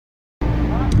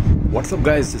What's up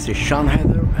guys, this is Shan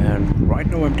Haider and right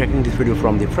now I'm taking this video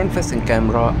from the front facing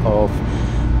camera of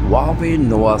Huawei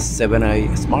Nova 7i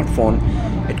smartphone.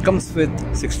 It comes with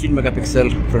 16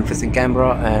 megapixel front facing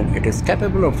camera and it is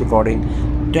capable of recording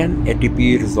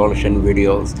 1080p resolution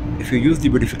videos. If you use the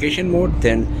beautification mode,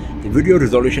 then the video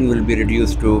resolution will be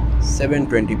reduced to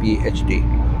 720p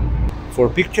HD. For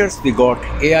pictures we got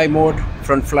AI mode,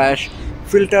 front flash,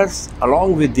 filters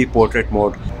along with the portrait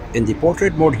mode. In the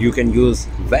portrait mode you can use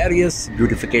various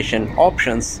beautification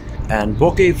options and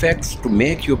bokeh effects to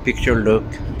make your picture look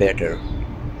better.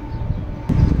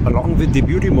 Along with the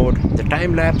beauty mode, the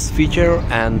time-lapse feature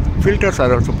and filters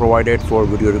are also provided for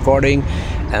video recording,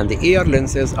 and the AR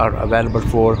lenses are available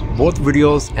for both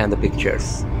videos and the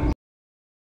pictures.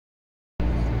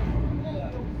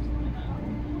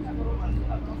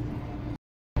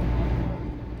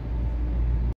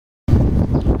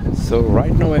 So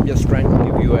right now I'm just trying to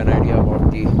give you an idea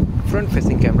about the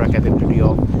front-facing camera capability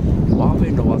of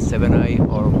Huawei Nova 7i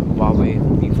or Huawei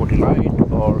P40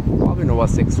 Lite or Huawei Nova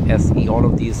 6 SE. All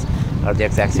of these are the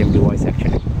exact same device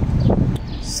actually.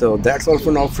 So that's all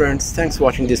for now friends. Thanks for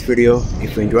watching this video.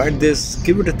 If you enjoyed this,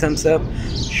 give it a thumbs up,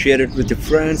 share it with your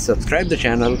friends, subscribe the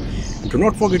channel, and do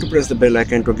not forget to press the bell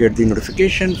icon to get the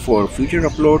notification for future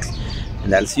uploads.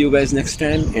 And I'll see you guys next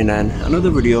time in another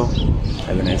video.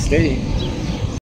 Have a nice day.